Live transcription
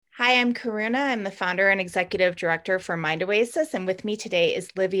Hi, I'm Karuna. I'm the founder and executive director for Mind Oasis, and with me today is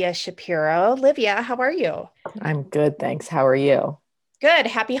Livia Shapiro. Livia, how are you? I'm good, thanks. How are you? Good.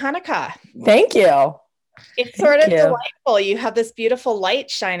 Happy Hanukkah. Thank you. It's sort Thank of you. delightful. You have this beautiful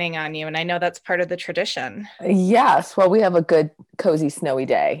light shining on you, and I know that's part of the tradition. Yes, well, we have a good, cozy, snowy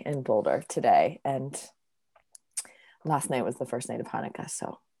day in Boulder today, and last night was the first night of Hanukkah.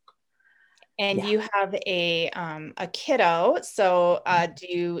 So, And yeah. you have a kiddo. So, do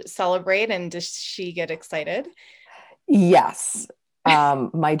you celebrate and does she get excited? Yes.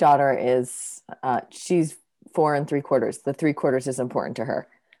 My daughter is, she's 4 3/4. The 3/4 is important to her.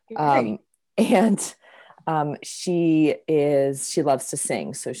 Right. Um, and she loves to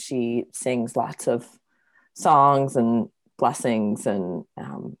sing. So she sings lots of songs and blessings. And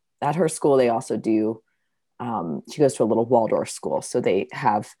at her school, they also do she goes to a little Waldorf school. So they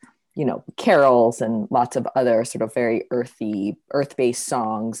have, carols and lots of other sort of very earth-based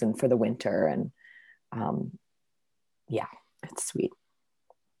songs and for the winter. And um, yeah, it's sweet.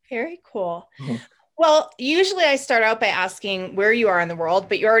 Very cool. Mhm. Well, usually I start out by asking where you are in the world,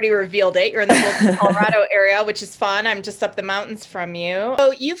 but you already revealed it. You're in the Boulder, Colorado area, which is fun. I'm just up the mountains from you.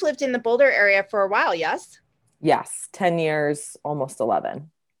 So you've lived in the Boulder area for a while, yes? Yes, 10 years, almost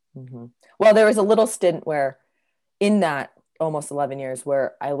 11. Well, there was a little stint where in that almost 11 years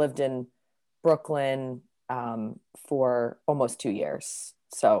where I lived in Brooklyn for almost 2 years.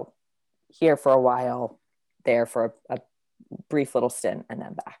 So here for a while, there for a brief little stint, and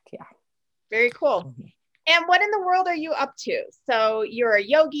then back. Yeah. Very cool. Mhm. And what in the world are you up to? So you're a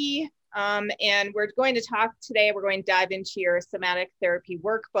yogi, and we're going to talk today. We're going to dive into your somatic therapy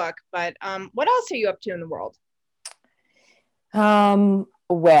workbook, but what else are you up to in the world?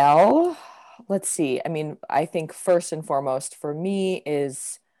 Well, let's see. I mean, I think first and foremost for me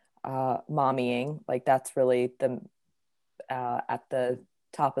is mommying. Like that's really the at the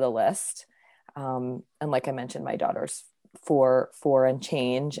top of the list. And like I mentioned, my daughter's four and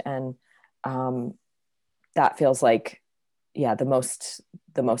change, and um, that feels like yeah the most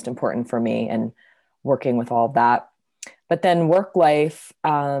important for me, and working with all of that. But then work life.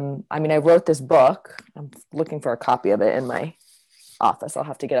 I mean, I wrote this book. I'm looking for a copy of it in my office. I'll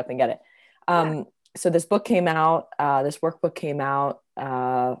have to get up and get it. Yeah. So this book came out, this workbook came out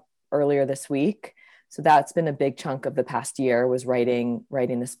earlier this week. So that's been a big chunk of the past year was writing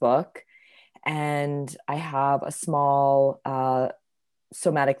this book. And I have a small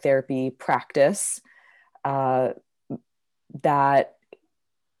somatic therapy practice uh, that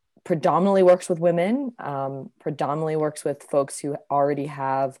predominantly works with women, predominantly works with folks who already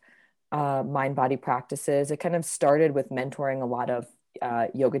have mind body practices. It kind of started with mentoring a lot of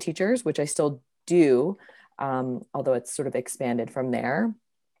yoga teachers, which I still do, although it's sort of expanded from there.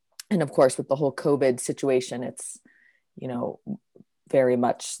 And of course, with the whole COVID situation, it's, you know, very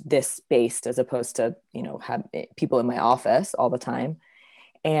much this based as opposed to, have people in my office all the time.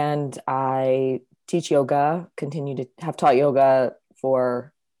 And I teach yoga, continue to have taught yoga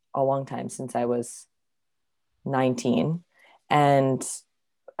for a long time since I was 19. And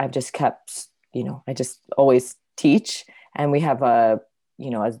I've just kept, I just always teach. And we have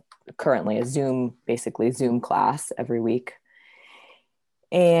currently a basically Zoom class every week.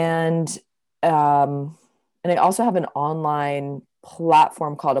 And, um, and I also have an online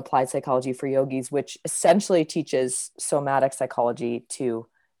platform called Applied Psychology for Yogis, which essentially teaches somatic psychology to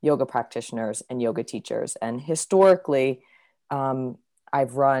yoga practitioners and yoga teachers. And historically, um,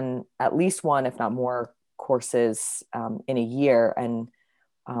 I've run at least one, if not more, courses in a year. And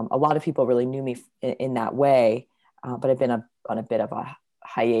a lot of people really knew me in that way, but I've been on a bit of a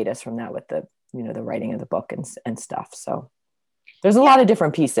hiatus from that with the writing of the book and stuff. So there's a Yeah. lot of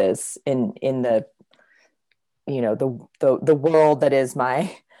different pieces in the world that is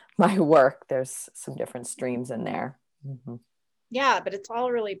my my work. There's some different streams in there. Mm-hmm. Yeah, but it's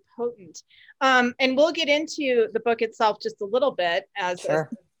all really potent. And we'll get into the book itself just a little bit as a Sure.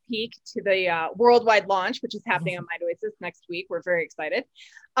 peek to the worldwide launch, which is happening on Mind Oasis next week. We're very excited.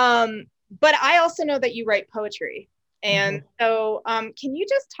 But I also know that you write poetry. Mm-hmm. And so, can you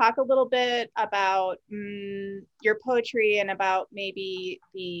just talk a little bit about your poetry and about maybe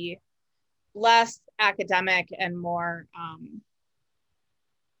the less academic and more um,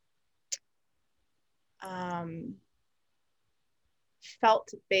 felt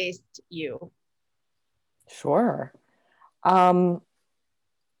based you? Sure. Um,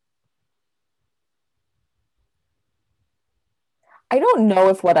 I don't know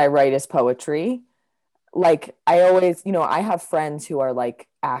if what I write is poetry. Like I always, I have friends who are like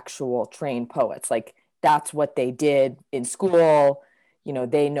actual trained poets. Like that's what they did in school.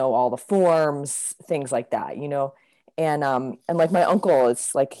 They know all the forms, things like that. And like my uncle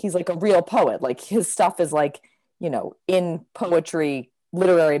is like, he's like a real poet. Like his stuff is like, in poetry,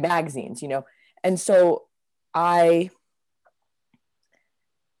 literary magazines, and so I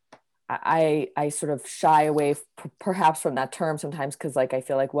I sort of shy away perhaps from that term sometimes, because like I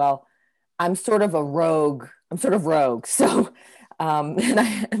feel like, well, I'm sort of a rogue. I'm sort of rogue. So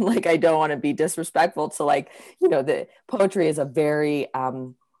and like I don't want to be disrespectful to, like, the poetry is a very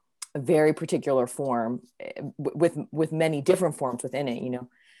particular form, with many different forms within it.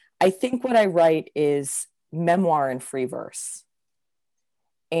 I think what I write is memoir and free verse,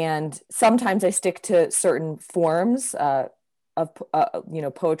 and sometimes I stick to certain forms of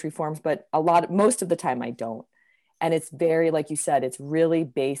poetry forms, but most of the time I don't. And it's very, like you said, it's really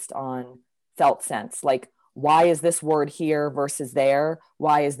based on felt sense. Like, why is this word here versus there?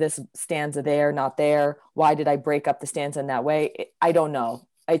 Why is this stanza there, not there? Why did I break up the stanza in that way? I don't know.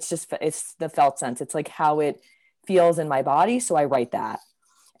 It's the felt sense. It's like how it feels in my body. So I write that,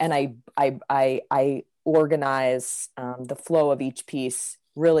 and I organize the flow of each piece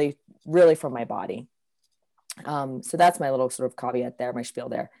really, really from my body. So that's my little sort of caveat there, my spiel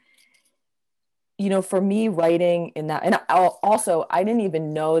there. For me, writing in that, and also I didn't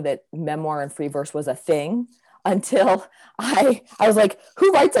even know that memoir and free verse was a thing until I was like,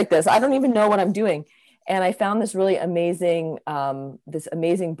 who writes like this? I don't even know what I'm doing. And I found this really amazing, this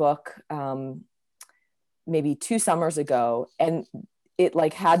amazing book, maybe 2 summers ago, and it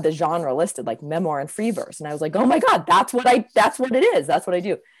like had the genre listed, like memoir and free verse, and I was like, oh my god, that's what it is, that's what I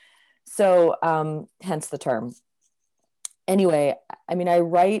do. So hence the term. Anyway, I mean, I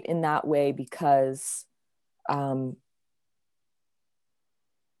write in that way because um,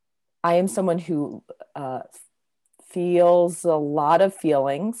 I am someone who feels a lot of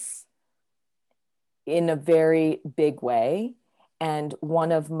feelings in a very big way. And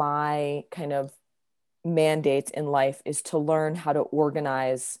one of my kind of mandates in life is to learn how to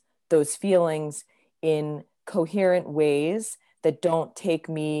organize those feelings in coherent ways that don't take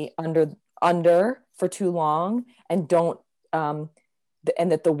me under for too long, and don't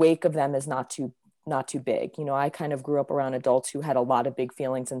and that the wake of them is not too big. I kind of grew up around adults who had a lot of big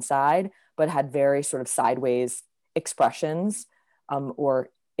feelings inside, but had very sort of sideways expressions, or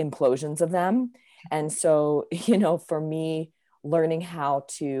implosions of them. And so, for me, learning how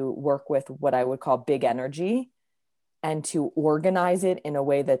to work with what I would call big energy and to organize it in a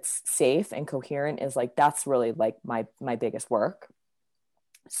way that's safe and coherent is like, that's really like my biggest work.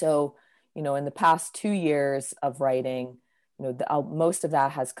 So, in the past 2 years of writing, most of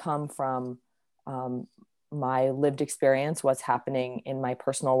that has come from um, my lived experience, what's happening in my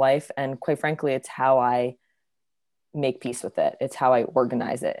personal life. And quite frankly, it's how I make peace with it. It's how I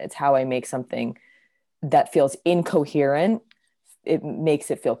organize it. It's how I make something that feels incoherent. It makes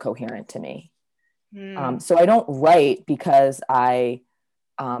it feel coherent to me. So I don't write because I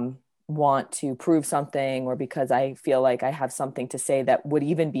want to prove something, or because I feel like I have something to say that would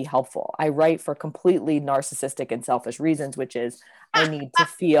even be helpful. I write for completely narcissistic and selfish reasons, which is I need to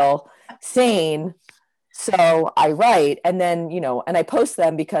feel sane. So I write, and then, and I post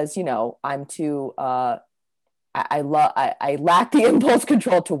them because, I'm too, I lack the impulse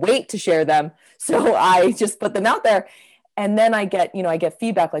control to wait to share them. So I just put them out there. And then I get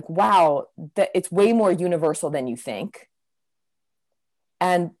feedback like, wow, that it's way more universal than you think.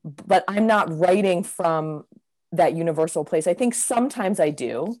 But I'm not writing from that universal place. I think sometimes I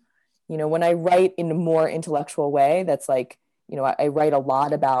do, when I write in a more intellectual way, that's like, I write a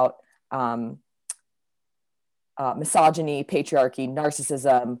lot about misogyny, patriarchy,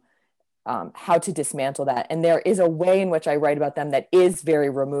 narcissism, how to dismantle that. And there is a way in which I write about them that is very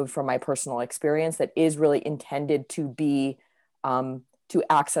removed from my personal experience, that is really intended to be, to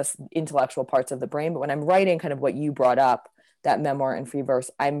access intellectual parts of the brain. But when I'm writing kind of what you brought up, that memoir and free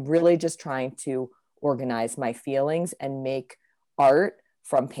verse, I'm really just trying to organize my feelings and make art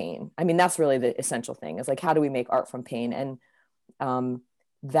from pain. I mean, that's really the essential thing, is like, how do we make art from pain? And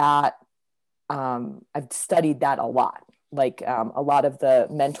that I've studied that a lot. Like a lot of the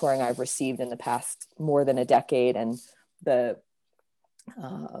mentoring I've received in the past more than a decade, and uh,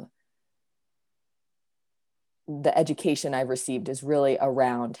 the education I've received is really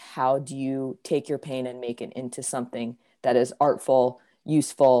around how do you take your pain and make it into something that is artful,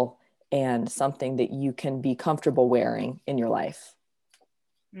 useful, and something that you can be comfortable wearing in your life.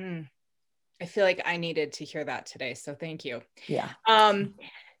 I feel like I needed to hear that today. So thank you. Yeah.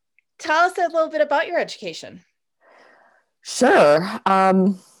 Tell us a little bit about your education. Sure.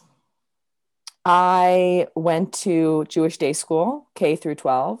 I went to Jewish day school, K through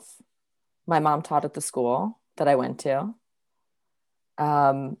 12. My mom taught at the school that I went to.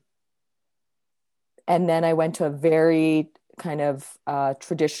 And then I went to a very kind of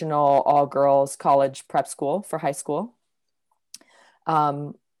traditional all girls college prep school for high school.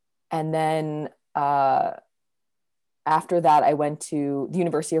 Um, and then after that, I went to the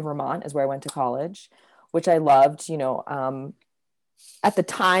University of Vermont, is where I went to college, which I loved. At the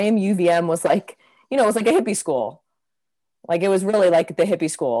time, UVM was like, it was like a hippie school. Like it was really like the hippie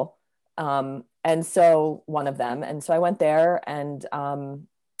school. And so one of them. And so I went there and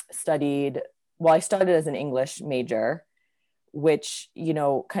studied. Well, I started as an English major, which,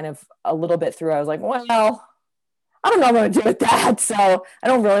 kind of a little bit through, I was like, well, I don't know what I'm going to do with that. So I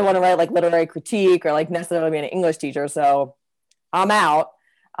don't really want to write like literary critique or like necessarily be an English teacher. So I'm out.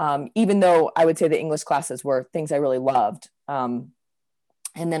 Even though I would say the English classes were things I really loved. And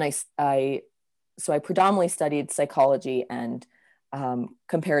then so I predominantly studied psychology and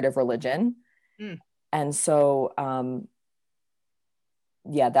comparative religion. Mm. And so,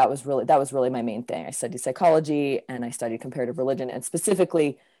 yeah, that was really my main thing. I studied psychology and I studied comparative religion, and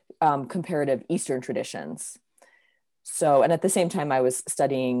specifically comparative Eastern traditions. So, and at the same time, I was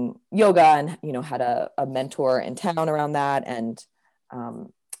studying yoga and, had a mentor in town around that. And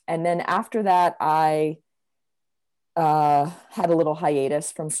then after that, I had a little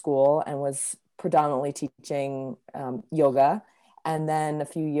hiatus from school and was predominantly teaching yoga. And then a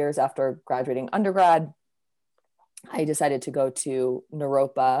few years after graduating undergrad, I decided to go to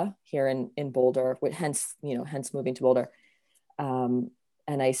Naropa here in Boulder, hence moving to Boulder.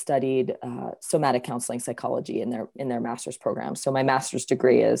 And I studied somatic counseling psychology in their master's program. So my master's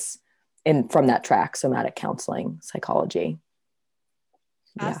degree is from that track, somatic counseling psychology.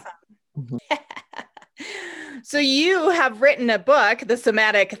 Awesome. Yeah. Mm-hmm. So you have written a book, the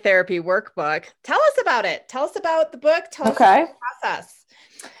Somatic Therapy Workbook. Tell us about it. Tell us about the book. Tell us about the process.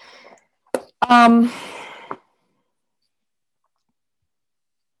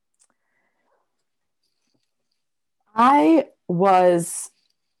 I was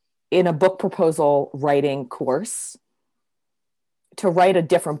in a book proposal writing course to write a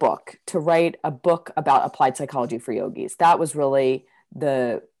different book, to write a book about applied psychology for yogis. That was really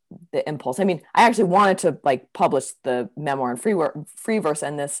the impulse. I mean, I actually wanted to like publish the memoir in free verse,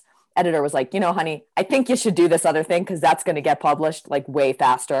 and this editor was like, honey, I think you should do this other thing because that's going to get published like way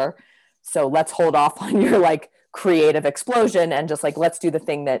faster. So let's hold off on your like creative explosion and just like let's do the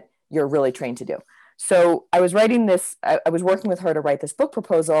thing that you're really trained to do. So I was writing this. I was working with her to write this book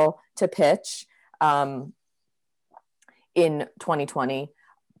proposal to pitch in 2020.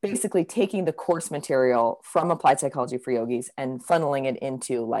 Basically taking the course material from applied psychology for yogis and funneling it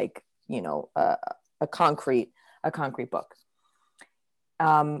into like, a concrete book.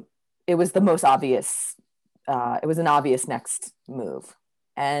 It was the most obvious. It was an obvious next move.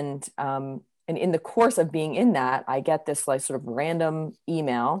 And in the course of being in that, I get this like sort of random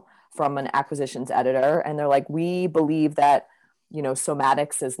email from an acquisitions editor. And they're like, we believe that,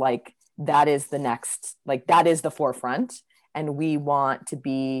 somatics is like, that is the next, like that is the forefront. And we want to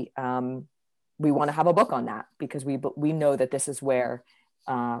have a book on that because we know that this is where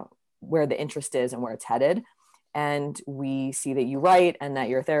the interest is and where it's headed. And we see that you write and that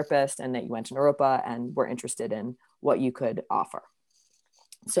you're a therapist and that you went to Naropa and we're interested in what you could offer.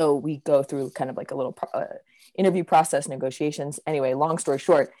 So we go through kind of like a little interview process, negotiations. Anyway, long story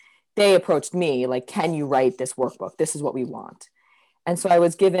short, they approached me like, can you write this workbook? This is what we want. And so I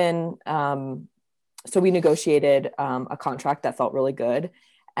was given, so we negotiated a contract that felt really good.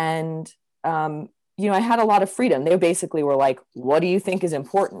 And, I had a lot of freedom. They basically were like, what do you think is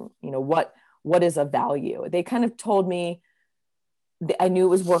important? What is of value? They kind of told me, I knew it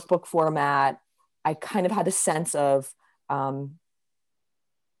was workbook format. I kind of had a sense of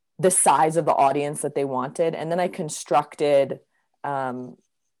the size of the audience that they wanted. And then I constructed a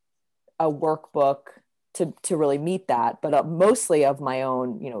workbook to really meet that, but mostly of my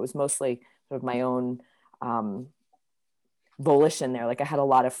own, it was mostly sort of my own volition there. Like I had a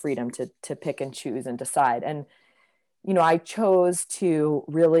lot of freedom to pick and choose and decide. And, I chose to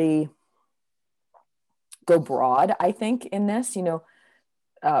really go broad, I think, in this,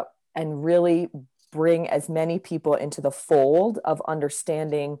 and really bring as many people into the fold of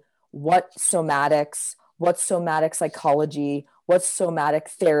understanding what somatic psychology, what somatic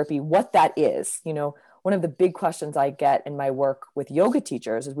therapy, what that is. One of the big questions I get in my work with yoga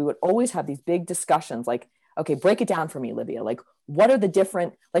teachers is we would always have these big discussions like, okay, break it down for me, Livia. Like, what's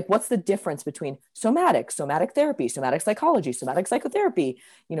the difference between somatic therapy, somatic psychology, somatic psychotherapy?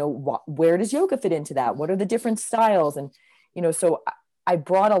 Where does yoga fit into that? What are the different styles? And, so I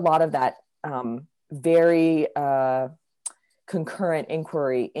brought a lot of that very concurrent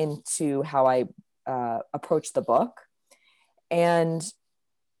inquiry into how I approached the book. And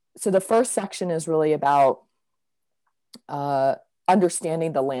So the first section is really about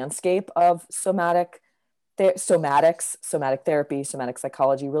understanding the landscape of somatics, somatic therapy, somatic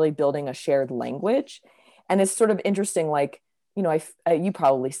psychology, really building a shared language. And it's sort of interesting, like, you know, you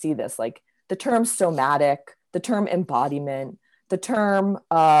probably see this, like the term somatic, the term embodiment, the term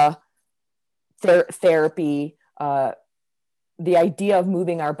therapy, the idea of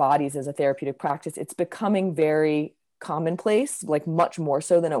moving our bodies as a therapeutic practice, it's becoming very commonplace, like much more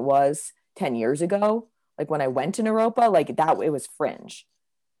so than it was 10 years ago. Like when I went to Naropa, like that, it was fringe.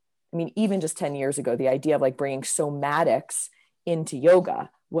 I mean, even just 10 years ago, the idea of like bringing somatics into yoga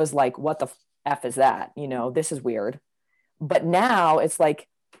was like, what the F is that? You know, this is weird. But now it's like,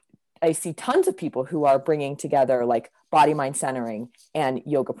 I see tons of people who are bringing together like body mind centering and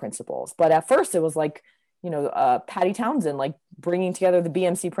yoga principles. But at first it was like, you know, Patty Townsend, like bringing together the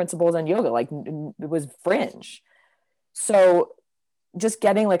BMC principles and yoga, like it was fringe. So just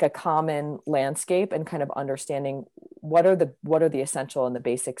getting like a common landscape and kind of understanding what are the essential and the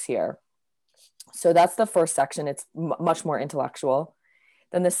basics here. So that's the first section. It's much more intellectual.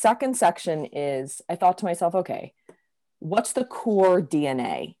 Then the second section is, I thought to myself, okay, what's the core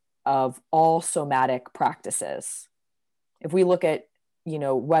DNA of all somatic practices? If we look at, you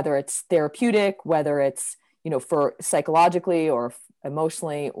know, whether it's therapeutic, whether it's, you know, for psychologically or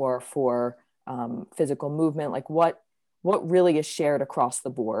emotionally or for physical movement, like what really is shared across the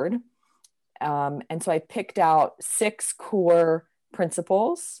board. And so I picked out 6 core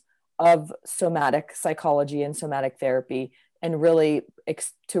principles of somatic psychology and somatic therapy, and really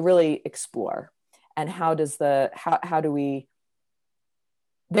to really explore. And how do we,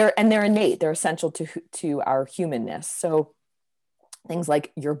 they're innate, they're essential to our humanness. So things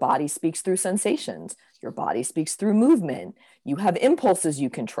like your body speaks through sensations, your body speaks through movement, you have impulses you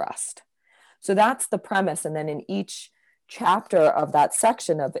can trust. So that's the premise. And then in each chapter of that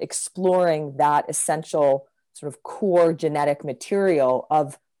section of exploring that essential sort of core genetic material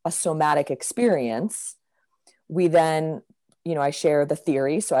of a somatic experience, we then, you know, I share the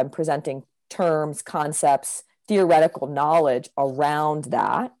theory. So I'm presenting terms, concepts, theoretical knowledge around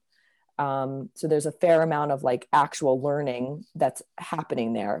that. So there's a fair amount of like actual learning that's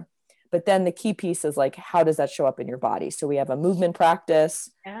happening there. But then the key piece is like, how does that show up in your body? So we have a movement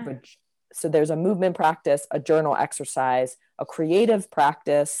practice. Yeah. So there's a movement practice, a journal exercise, a creative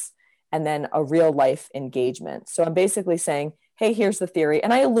practice, and then a real life engagement. So I'm basically saying, hey, here's the theory.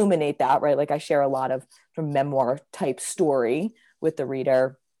 And I illuminate that, right? Like I share a lot of memoir type story with the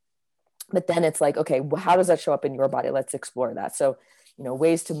reader. But then it's like, okay, well, how does that show up in your body? Let's explore that. So, you know,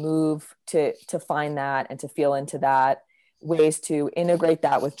 ways to move to find that and to feel into that, ways to integrate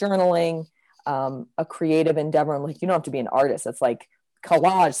that with journaling, a creative endeavor. And like, you don't have to be an artist. It's like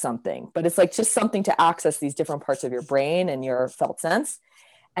collage something, but it's like just something to access these different parts of your brain and your felt sense.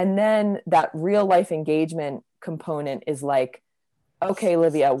 And then that real life engagement component is like, okay,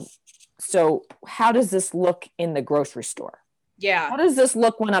 Livia, so how does this look in the grocery store? Yeah. How does this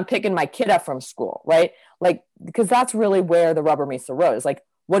look when I'm picking my kid up from school, right? Like, because that's really where the rubber meets the road. Is like,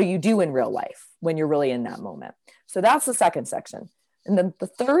 what do you do in real life when you're really in that moment? So that's the second section. And then the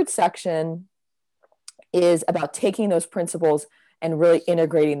third section is about taking those principles and really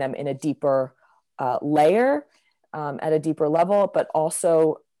integrating them in a deeper layer, at a deeper level. But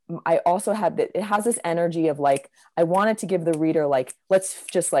also, I also have that it has this energy of like, I wanted to give the reader like, let's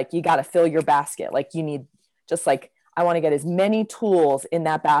just like, you got to fill your basket. Like you need just like, I want to get as many tools in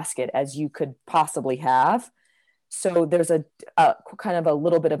that basket as you could possibly have. So there's a kind of a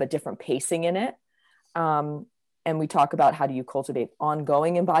little bit of a different pacing in it. And we talk about how do you cultivate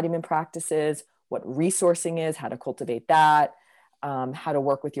ongoing embodiment practices, what resourcing is, how to cultivate that, how to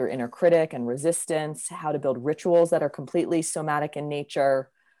work with your inner critic and resistance, how to build rituals that are completely somatic in nature.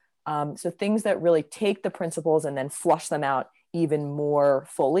 So things that really take the principles and then flush them out even more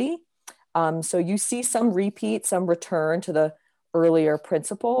fully. So you see some repeat, some return to the earlier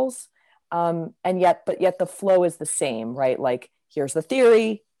principles, but yet the flow is the same, right? Like here's the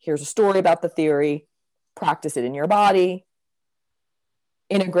theory, here's a story about the theory, practice it in your body,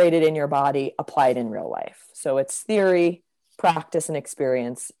 integrate it in your body, apply it in real life. So it's theory, practice and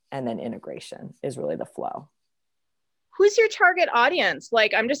experience, and then integration is really the flow. Who's your target audience?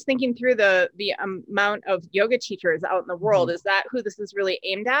 Like, I'm just thinking through the amount of yoga teachers out in the world. Mm-hmm. Is that who this is really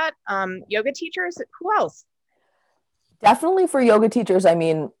aimed at? Yoga teachers? Who else? Definitely for yoga teachers. I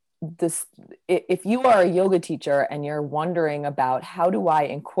mean, if you are a yoga teacher and you're wondering about how do I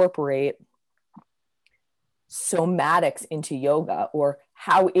incorporate somatics into yoga, or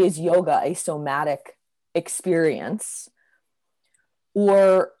how is yoga a somatic experience,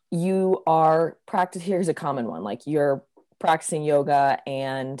 or you are here's a common one, like you're practicing yoga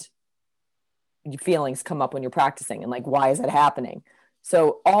and your feelings come up when you're practicing, and like, why is that happening?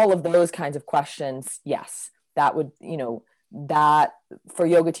 So all of those kinds of questions, yes, that would, that for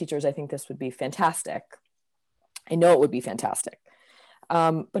yoga teachers, I think this would be fantastic. I know it would be fantastic.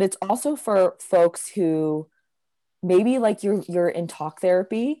 But it's also for folks who maybe like you're in talk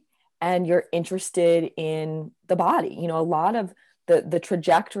therapy and you're interested in the body. A lot of the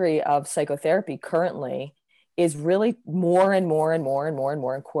trajectory of psychotherapy currently is really more and more and more and more and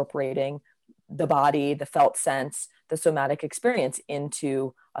more incorporating the body, the felt sense, the somatic experience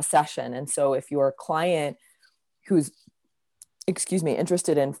into a session. And so if you're a client who's,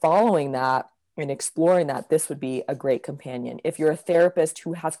 interested in following that and exploring that, this would be a great companion. If you're a therapist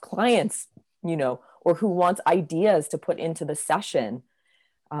who has clients, or who wants ideas to put into the session,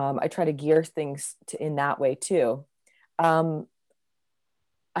 I try to gear things in that way too. I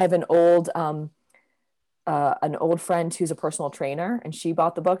have an old friend who's a personal trainer, and she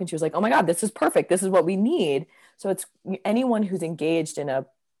bought the book and she was like, oh my God, this is perfect. This is what we need. So it's anyone who's engaged in a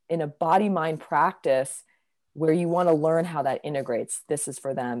body mind practice where you want to learn how that integrates, this is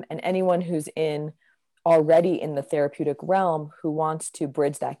for them. And anyone who's already in the therapeutic realm who wants to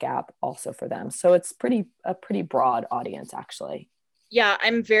bridge that gap, also for them. So it's a pretty broad audience, actually. Yeah,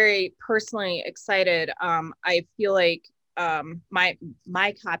 I'm very personally excited. I feel like my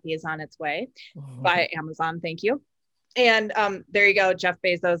copy is on its way by Amazon. Thank you. And there you go, Jeff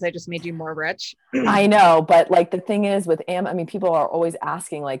Bezos. I just made you more rich. I know, but like the thing is with people are always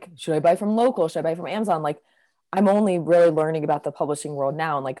asking, like, should I buy from local? Should I buy from Amazon? Like, I'm only really learning about the publishing world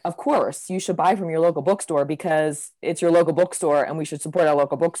now. And like, of course, you should buy from your local bookstore because it's your local bookstore and we should support our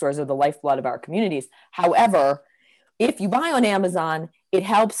local bookstores. They're the lifeblood of our communities. However, if you buy on Amazon, it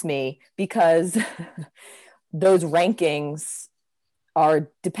helps me because those rankings are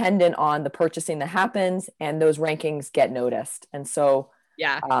dependent on the purchasing that happens, and those rankings get noticed. And so,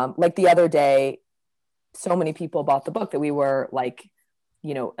 yeah, like the other day, so many people bought the book that we were like,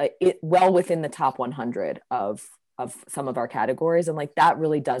 well within the top 100 of some of our categories. And like, that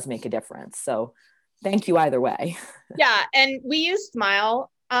really does make a difference. So thank you either way. Yeah. And we use Smile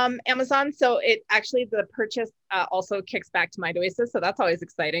Amazon. So it actually, the purchase also kicks back to Mind Oasis. So that's always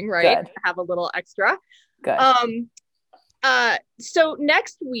exciting, right? Good. To have a little extra. Good. So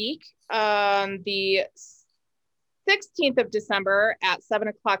next week, the 16th of December at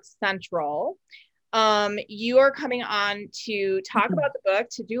 7:00 Central, you are coming on to talk about the book,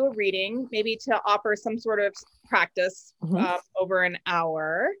 to do a reading, maybe to offer some sort of practice over an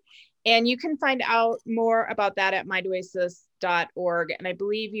hour. And you can find out more about that at mindoasis.org. And I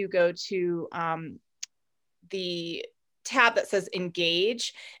believe you go to the tab that says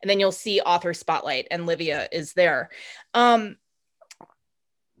engage, and then you'll see author spotlight, and Livia is there. Livia,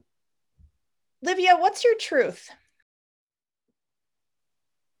 what's your truth?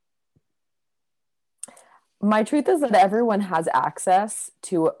 My truth is that everyone has access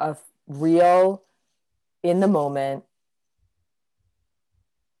to a real, in the moment,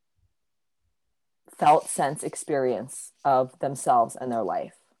 felt sense experience of themselves and their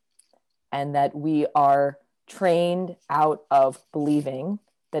life. And that we are trained out of believing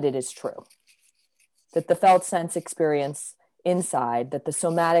that it is true. That the felt sense experience inside, that the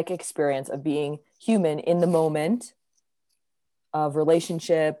somatic experience of being human in the moment, of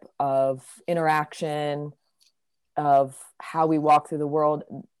relationship, of interaction, of how we walk through the world,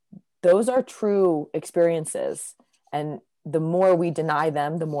 those are true experiences. And the more we deny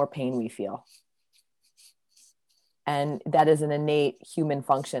them, the more pain we feel. And that is an innate human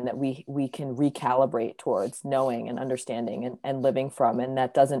function that we can recalibrate towards knowing and understanding and living from. And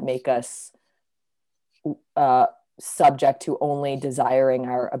that doesn't make us subject to only desiring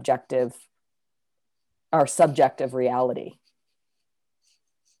our subjective reality.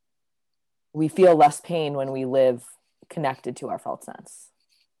 We feel less pain when we live connected to our felt sense.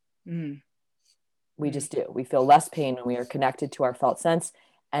 We just do. We feel less pain when we are connected to our felt sense,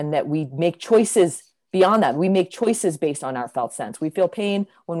 and that we make choices beyond that. We make choices based on our felt sense. We feel pain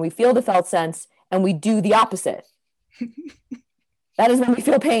when we feel the felt sense and we do the opposite. That is when we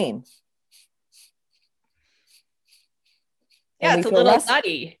feel pain. Yeah, it's a little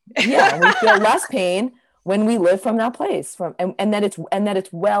nutty. Yeah, we feel less pain when we live from that place, and that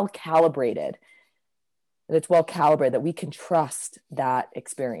it's well calibrated. That it's well calibrated, that we can trust that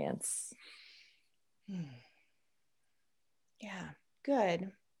experience. Yeah,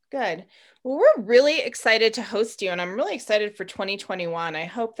 good. Well, we're really excited to host you, and I'm really excited for 2021. I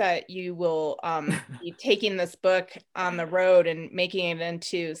hope that you will be taking this book on the road and making it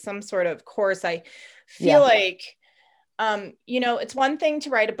into some sort of course. I feel like It's one thing to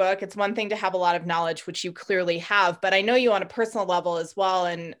write a book. It's one thing to have a lot of knowledge, which you clearly have, but I know you on a personal level as well.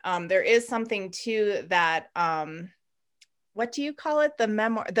 And there is something too that, what do you call it? The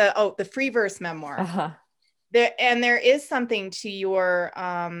memoir, the free verse memoir. Uh-huh. There is something to your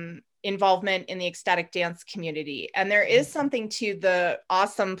involvement in the ecstatic dance community. And there is something to the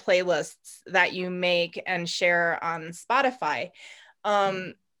awesome playlists that you make and share on Spotify,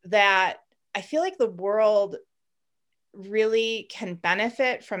 that I feel like the world really can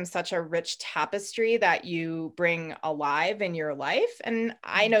benefit from such a rich tapestry that you bring alive in your life. And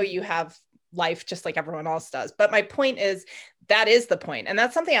I know you have life just like everyone else does, but my point is that is the point. And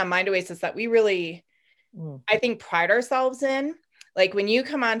that's something on Mind Oasis that we really, I think, pride ourselves in. Like when you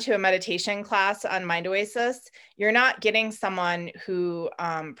come onto a meditation class on Mind Oasis, you're not getting someone who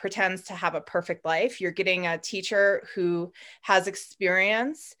pretends to have a perfect life. You're getting a teacher who has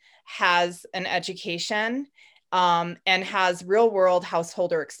experience, has an education, and has real world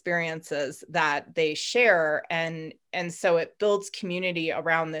householder experiences that they share. And so it builds community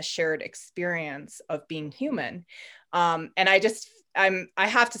around this shared experience of being human. And I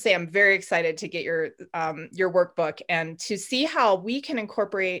have to say, I'm very excited to get your workbook and to see how we can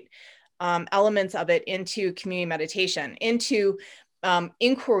incorporate elements of it into community meditation, into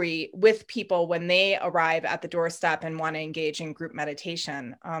inquiry with people when they arrive at the doorstep and want to engage in group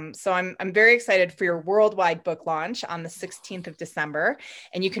meditation. So I'm very excited for your worldwide book launch on the 16th of December.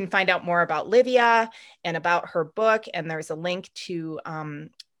 And you can find out more about Livia and about her book. And there's a link to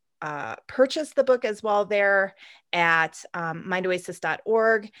purchase the book as well there at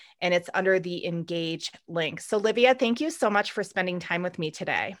mindoasis.org, and it's under the Engage link. So Livia, thank you so much for spending time with me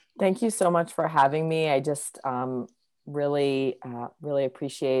today. Thank you so much for having me. I just really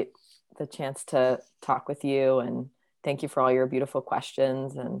appreciate the chance to talk with you, and thank you for all your beautiful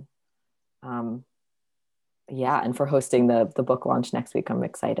questions, and and for hosting the book launch next week. I'm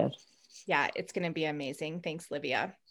excited. Yeah, it's going to be amazing. Thanks, Livia.